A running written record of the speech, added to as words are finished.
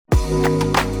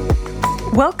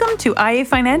Welcome to IA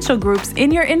Financial Group's In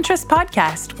Your Interest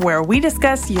podcast, where we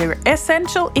discuss your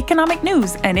essential economic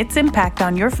news and its impact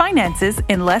on your finances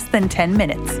in less than 10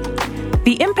 minutes.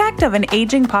 The impact of an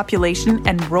aging population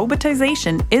and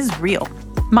robotization is real.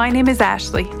 My name is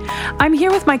Ashley. I'm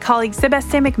here with my colleague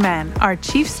Sébastien McMahon, our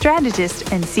chief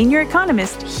strategist and senior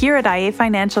economist here at IA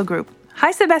Financial Group.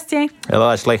 Hi, Sébastien.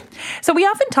 Hello, Ashley. So we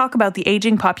often talk about the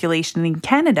aging population in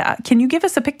Canada. Can you give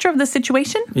us a picture of the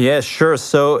situation? Yeah, sure.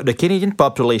 So the Canadian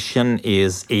population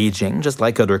is aging, just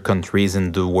like other countries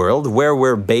in the world. Where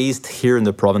we're based here in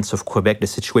the province of Quebec, the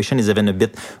situation is even a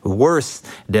bit worse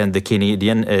than the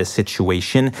Canadian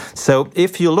situation. So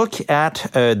if you look at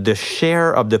the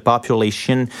share of the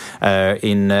population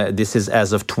this is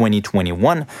as of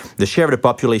 2021, the share of the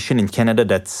population in Canada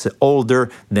that's older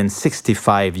than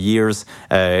 65 years,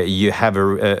 you have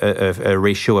a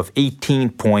ratio of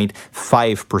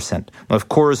 18.5%. Of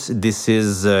course, this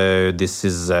is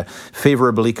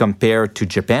favorably compared to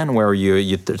Japan, where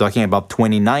you're talking about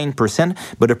 29%,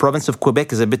 but the province of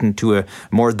Quebec is a bit into a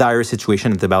more dire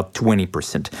situation at about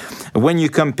 20%. When you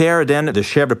compare then the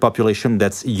share of the population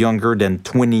that's younger than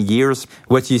 20 years,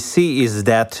 what you see is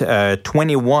that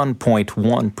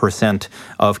 21.1%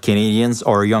 of Canadians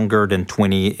are younger than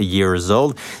 20 years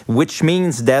old, which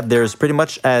means that there's pretty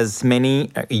much as many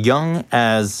young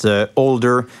as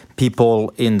older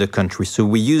people in the country. So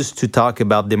we used to talk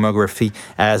about demography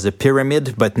as a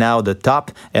pyramid, but now the top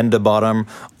and the bottom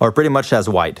are pretty much as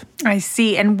wide. I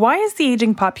see. And why is the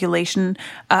aging population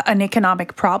an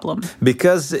economic problem?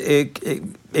 Because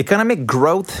economic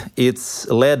growth, it's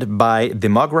led by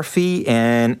demography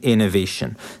and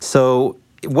innovation. So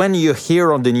when you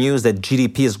hear on the news that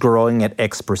GDP is growing at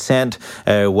X%,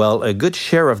 well, a good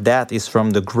share of that is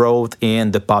from the growth in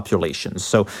the population.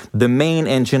 So the main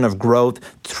engine of growth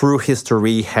through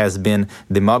history has been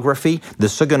demography. The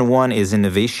second one is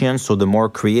innovation. So the more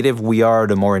creative we are,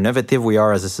 the more innovative we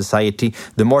are as a society,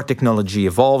 the more technology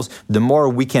evolves, the more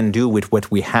we can do with what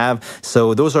we have.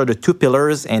 So those are the two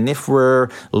pillars. And if we're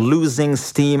losing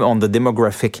steam on the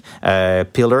demographic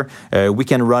pillar, we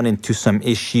can run into some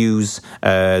issues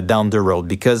down the road,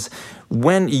 because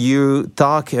when you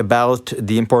talk about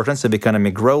the importance of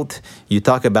economic growth, you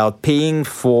talk about paying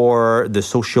for the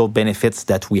social benefits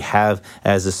that we have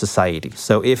as a society.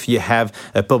 So if you have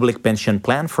a public pension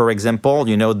plan, for example,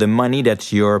 you know, the money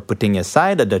that you're putting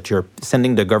aside, that you're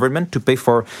sending the government to pay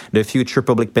for the future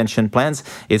public pension plans,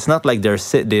 it's not like they're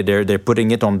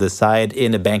putting it on the side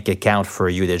in a bank account for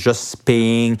you. They're just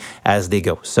paying as they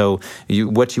go. So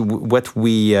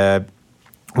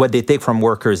what they take from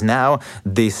workers now,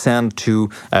 they send to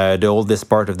the oldest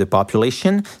part of the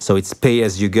population. So it's pay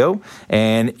as you go.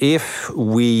 And if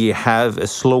we have a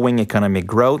slowing economic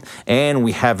growth and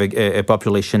we have a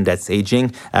population that's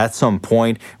aging, at some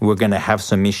point, we're going to have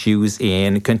some issues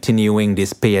in continuing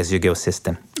this pay as you go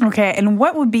system. Okay. And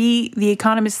what would be the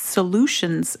economist's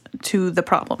solutions to the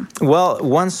problem? Well,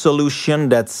 one solution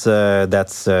that's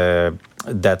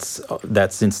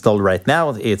installed right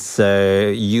now, it's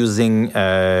using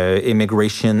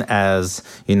immigration as,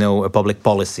 you know, a public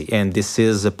policy. And this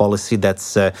is a policy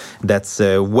that's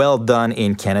well done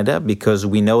in Canada, because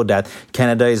we know that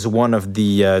Canada is one of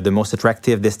the most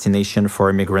attractive destination for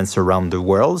immigrants around the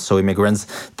world. So immigrants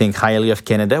think highly of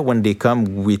Canada. When they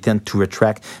come, we tend to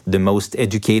attract the most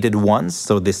educated ones.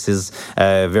 So this is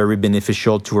very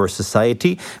beneficial to our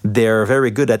society. They're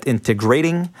very good at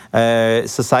integrating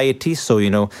society. So, you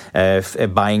know,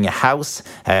 buying a house,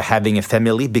 having a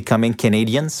family, becoming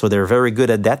Canadians. So they're very good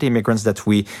at that, immigrants that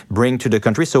we bring to the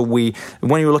country. So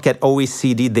when you look at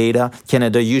OECD data,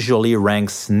 Canada usually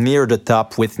ranks near the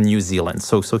top with New Zealand.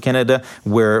 So Canada,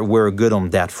 we're good on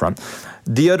that front.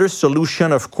 The other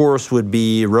solution, of course, would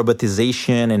be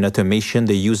robotization and automation,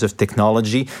 the use of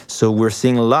technology. So we're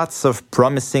seeing lots of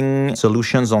promising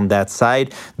solutions on that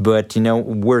side, but, you know,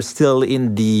 we're still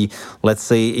in the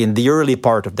early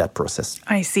part of that process.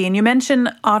 I see. And you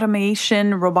mentioned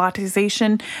automation,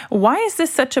 robotization. Why is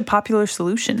this such a popular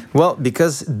solution? Well,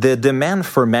 because the demand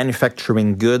for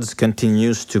manufacturing goods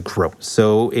continues to grow.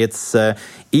 So it's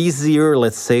easier,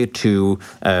 let's say, to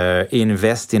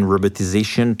invest in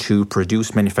robotization to produce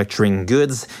manufacturing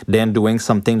goods than doing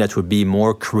something that would be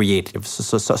more creative.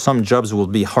 So some jobs will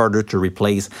be harder to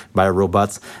replace by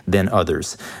robots than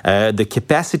others. The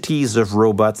capacities of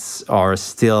robots are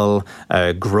still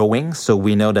growing, so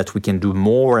we know that we can do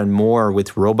more and more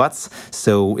with robots.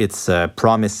 So it's a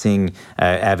promising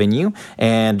avenue.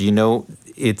 And, you know,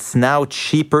 it's now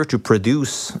cheaper to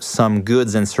produce some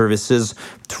goods and services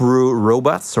through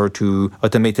robots or to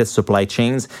automated supply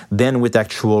chains than with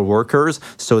actual workers.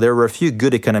 So there were a few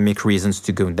good economic reasons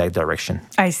to go in that direction.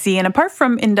 I see. And apart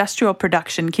from industrial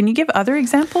production, can you give other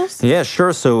examples? Yeah,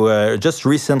 sure. So just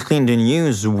recently in the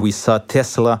news, we saw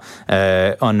Tesla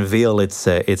unveil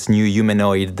its new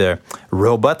humanoid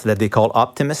robot that they call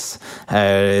Optimus.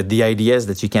 The idea is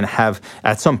that you can have,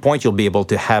 at some point, you'll be able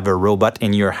to have a robot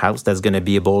in your house that's going to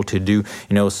be able to do,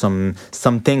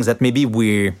 some things that maybe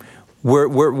we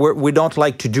don't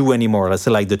like to do anymore. Let's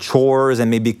say like the chores and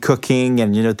maybe cooking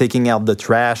and, taking out the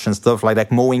trash and stuff like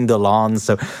that, mowing the lawn.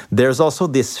 So there's also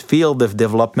this field of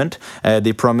development.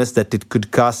 They promised that it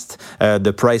could cost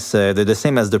the price, the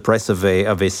same as the price of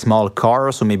a small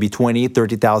car. So maybe $20,000,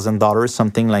 $30,000,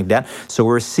 something like that. So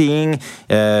we're seeing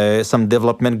some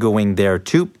development going there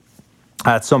too.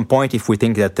 At some point, if we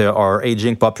think that our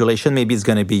aging population, maybe it's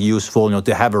going to be useful,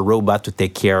 to have a robot to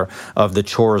take care of the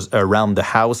chores around the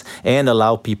house and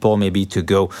allow people maybe to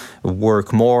go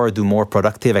work more, do more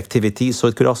productive activities. So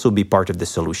it could also be part of the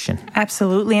solution.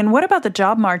 Absolutely. And what about the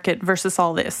job market versus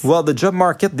all this? Well, the job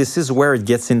market, this is where it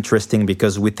gets interesting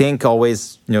because we think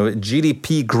always,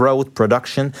 GDP growth,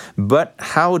 production, but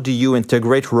how do you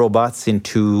integrate robots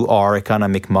into our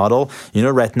economic model?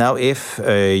 Right now, if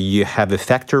you have a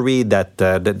factory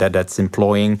that's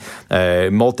employing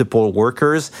multiple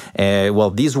workers.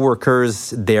 These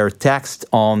workers, they're taxed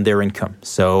on their income.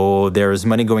 So there's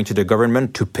money going to the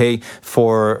government to pay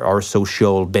for our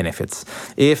social benefits.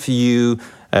 If you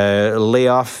lay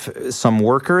off some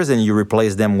workers and you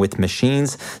replace them with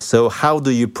machines. So how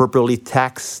do you properly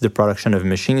tax the production of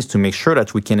machines to make sure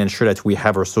that we can ensure that we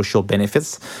have our social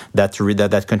benefits that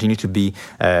continue to be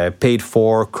paid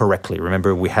for correctly?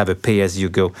 Remember, we have a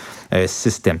pay-as-you-go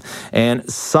system. And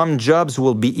some jobs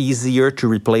will be easier to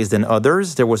replace than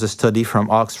others. There was a study from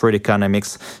Oxford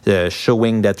Economics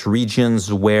showing that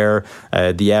regions where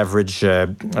the average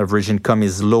income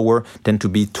is lower tend to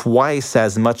be twice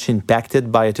as much impacted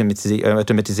by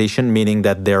automatization, meaning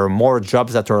that there are more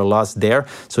jobs that are lost there,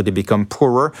 so they become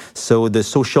poorer. So the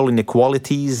social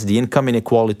inequalities, the income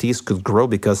inequalities could grow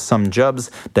because some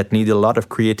jobs that need a lot of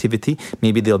creativity,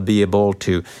 maybe they'll be able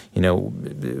to,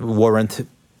 warrant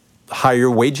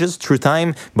higher wages through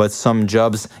time, but some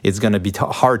jobs, it's going to be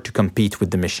hard to compete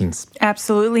with the machines.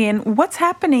 Absolutely. And what's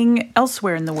happening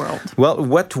elsewhere in the world? Well,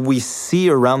 what we see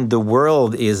around the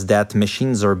world is that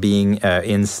machines are being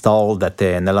installed at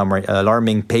an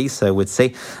alarming pace, I would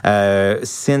say.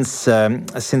 Since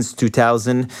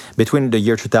 2000, between the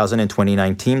year 2000 and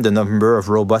 2019, the number of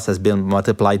robots has been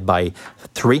multiplied by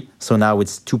 3. So now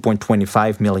it's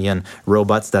 2.25 million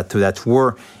robots that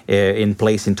were in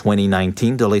place in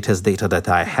 2019, the latest data that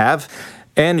I have.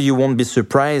 And you won't be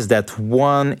surprised that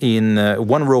one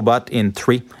robot in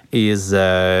 3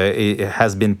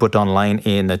 has been put online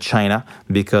in China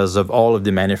because of all of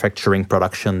the manufacturing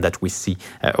production that we see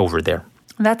over there.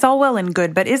 That's all well and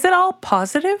good, but is it all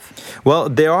positive? Well,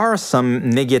 there are some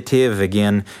negative,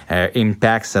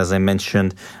 impacts, as I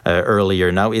mentioned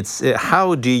earlier. Now, it's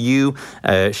how do you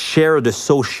share the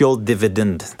social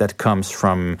dividend that comes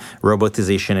from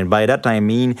robotization? And by that, I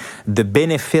mean the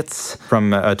benefits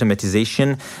from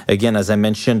automatization. Again, as I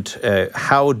mentioned,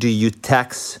 how do you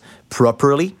tax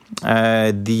properly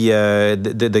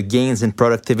the gains in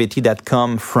productivity that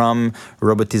come from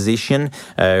robotization?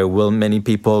 Will many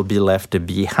people be left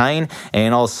behind?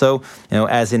 And also,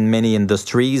 as in many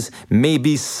industries,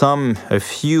 maybe a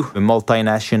few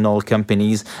multinational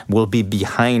companies will be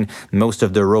behind most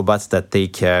of the robots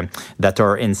that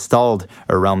are installed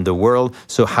around the world.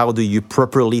 So how do you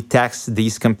properly tax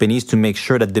these companies to make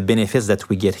sure that the benefits that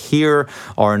we get here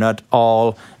are not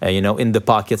all in the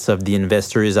pockets of the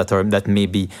investors that may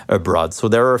be abroad? So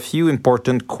there are a few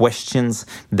important questions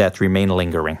that remain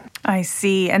lingering. I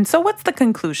see. And so what's the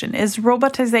conclusion? Is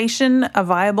robotization a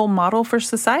viable model for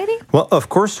society? Well, of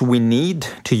course, we need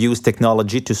to use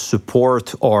technology to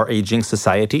support our aging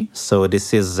society. So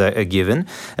this is a given.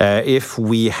 If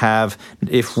we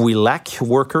lack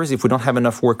workers, if we don't have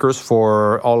enough workers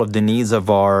for all of the needs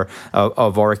of our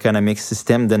economic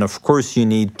system, then of course you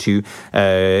need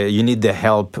the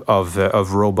help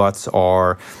of robots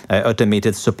or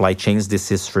automated supply chains.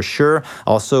 This is for sure.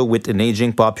 Also, with an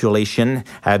aging population,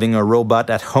 having a robot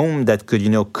at home that could,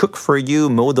 cook for you,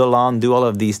 mow the lawn, do all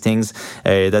of these things,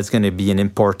 that's going to be an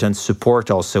important support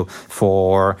also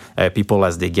for people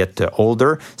as they get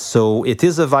older. So it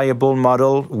is a viable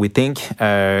model. We think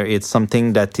it's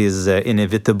something that is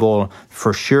inevitable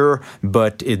for sure,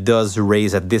 but it does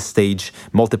raise at this stage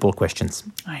multiple questions.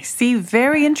 I see.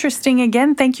 Very interesting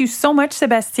again. Thank you so much,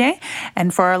 Sébastien.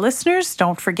 And for our listeners,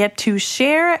 don't forget to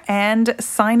share and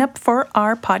sign up for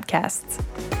our podcasts.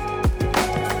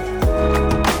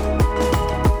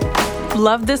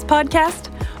 Love this podcast?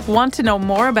 Want to know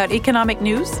more about economic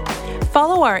news?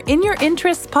 Follow our In Your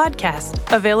Interests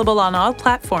podcast, available on all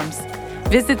platforms.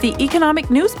 Visit the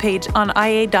economic news page on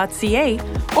ia.ca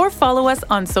or follow us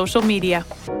on social media.